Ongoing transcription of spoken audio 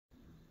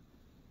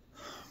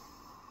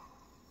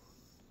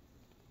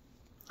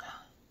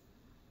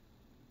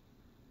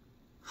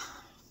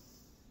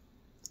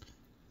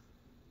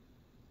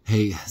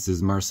Hey, this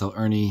is Marcel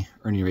Irnie,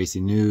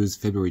 IrnieracingNews,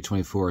 February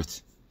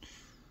 24th,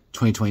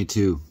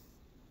 2022.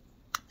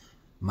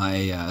 My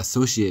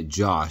associate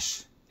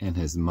Josh and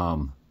his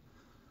mom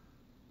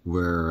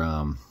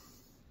were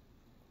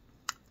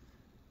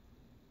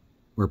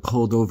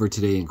pulled over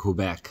today in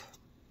Quebec,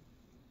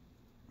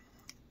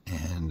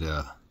 and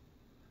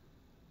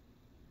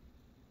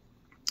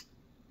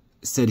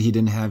said he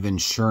didn't have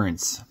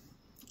insurance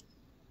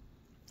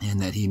and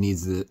that he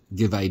needs to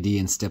give ID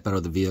and step out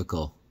of the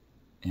vehicle.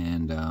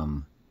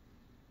 And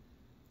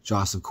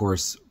Josh, of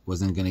course,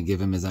 wasn't going to give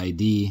him his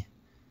ID.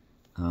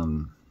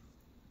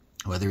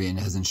 Whether he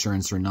has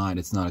insurance or not,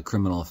 it's not a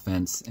criminal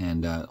offense,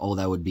 and all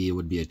that would be, it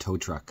would be a tow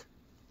truck.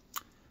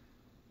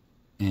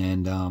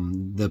 And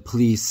the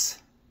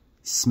police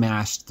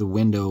smashed the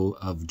window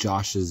of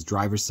Josh's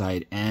driver's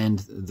side and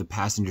the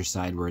passenger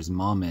side where his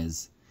mom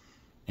is,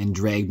 and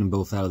dragged them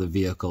both out of the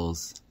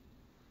vehicles.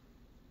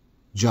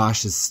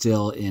 Josh is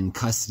still in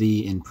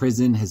custody in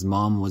prison. His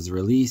mom was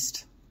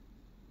released.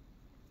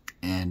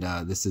 And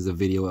this is a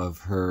video of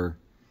her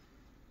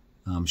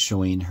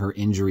showing her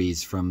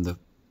injuries from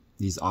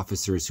these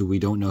officers who we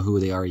don't know who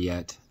they are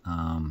yet.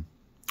 I'll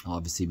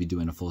obviously be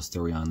doing a full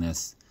story on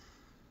this.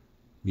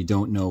 We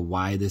don't know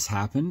why this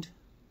happened.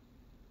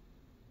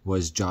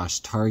 Was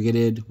Josh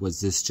targeted? Was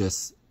this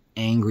just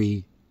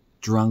angry,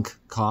 drunk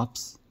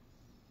cops?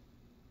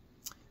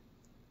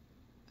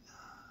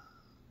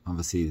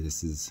 Obviously,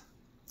 this is...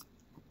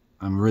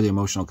 I'm really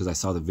emotional because I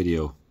saw the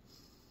video,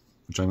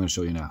 which I'm going to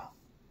show you now.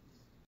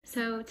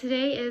 So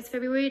today is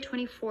February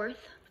 24th,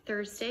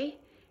 Thursday,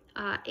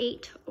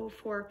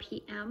 8:04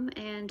 p.m.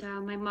 and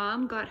my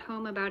mom got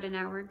home about an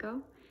hour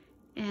ago,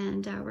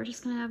 and we're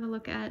just going to have a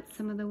look at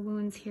some of the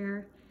wounds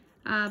here.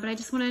 But I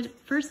just want to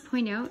first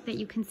point out that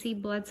you can see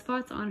blood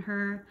spots on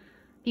her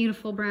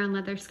beautiful brown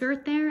leather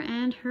skirt there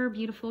and her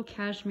beautiful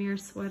cashmere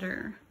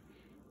sweater.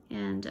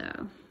 And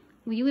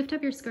will you lift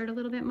up your skirt a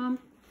little bit, Mom?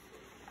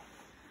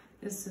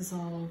 This is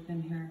all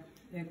open here.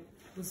 It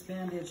was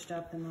bandaged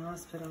up in the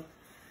hospital.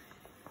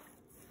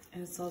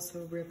 And it's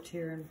also ripped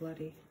here and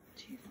bloody.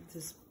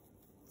 There's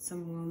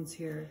some wounds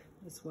here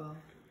as well.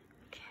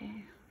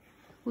 Okay.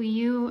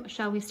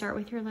 Shall we start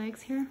with your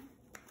legs here?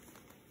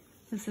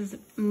 This is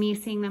me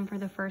seeing them for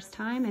the first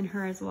time, and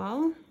her as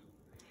well.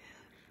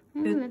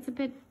 Oh, that's a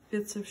bit...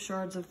 Bits of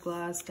shards of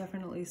glass,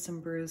 definitely some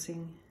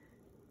bruising.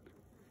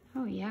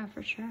 Oh yeah,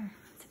 for sure.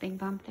 It's a big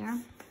bump there.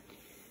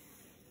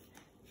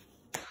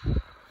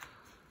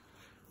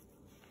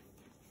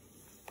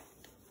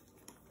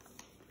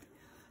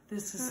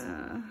 This is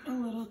a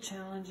little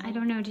challenging. I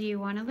don't know, do you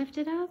want to lift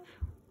it up?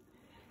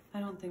 I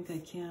don't think I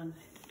can.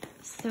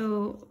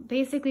 So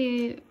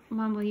basically,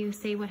 Mom, will you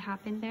say what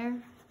happened there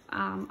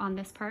on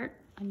this part,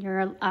 on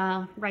your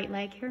right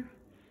leg here?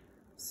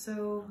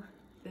 So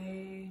do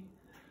you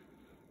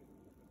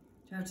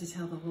have to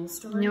tell the whole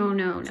story?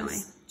 No.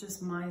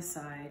 Just my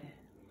side.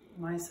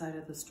 My side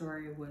of the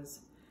story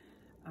was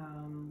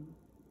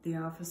the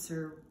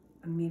officer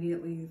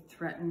immediately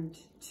threatened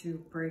to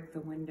break the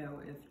window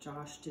if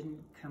Josh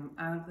didn't come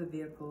out of the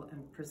vehicle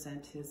and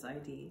present his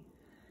ID.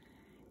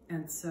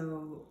 And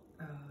so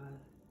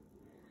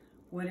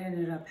what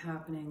ended up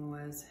happening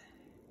was...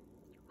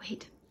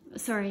 Wait,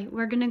 sorry,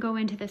 we're gonna go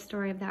into the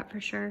story of that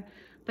for sure,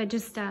 but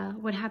just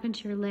what happened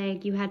to your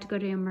leg? You had to go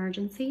to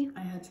emergency? I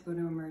had to go to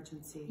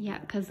emergency. Yeah,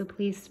 because the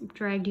police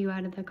dragged you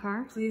out of the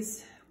car?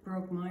 Police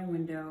broke my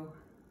window,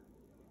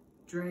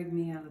 dragged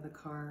me out of the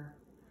car,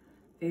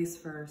 face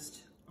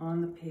first, on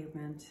the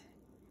pavement,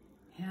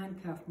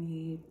 handcuffed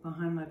me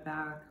behind my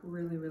back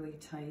really, really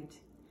tight,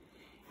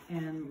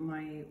 and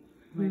my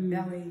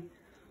belly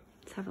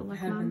Let's have a look,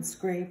 had Mom. been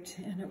scraped,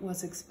 and it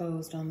was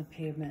exposed on the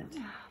pavement.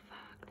 Oh,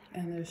 fuck.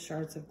 And there's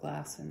shards of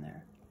glass in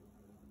there.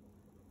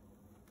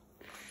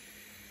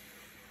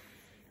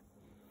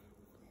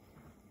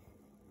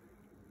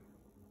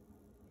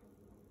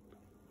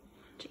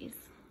 Jeez.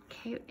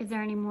 Okay, is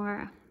there any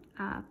more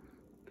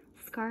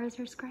scars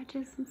or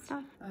scratches and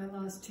stuff? I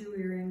lost 2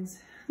 earrings.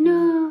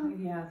 No.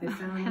 Yeah, they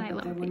found And I them, love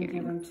but they the wouldn't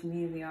give them earrings. to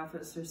me. The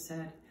officer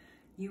said,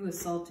 "You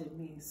assaulted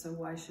me, so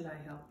why should I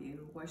help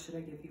you? Why should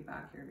I give you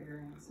back your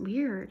earrings?"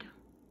 Weird.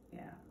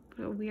 Yeah.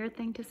 What a weird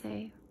thing to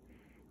say.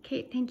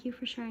 Kate, thank you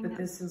for sharing But that.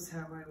 this is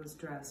how I was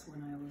dressed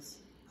when I was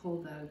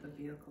pulled out of the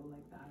vehicle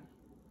like that,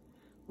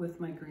 with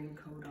my green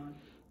coat on.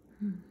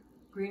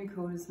 Green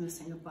coat is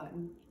missing a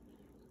button.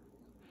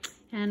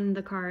 And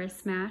the car is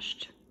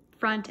smashed,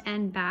 front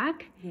and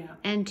back. Yeah.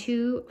 And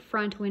 2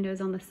 front windows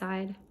on the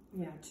side.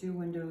 Yeah, 2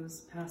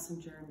 windows,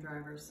 passenger and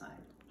driver's side.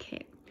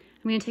 Okay,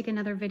 I'm gonna take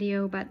another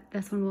video, but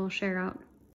this one we'll share out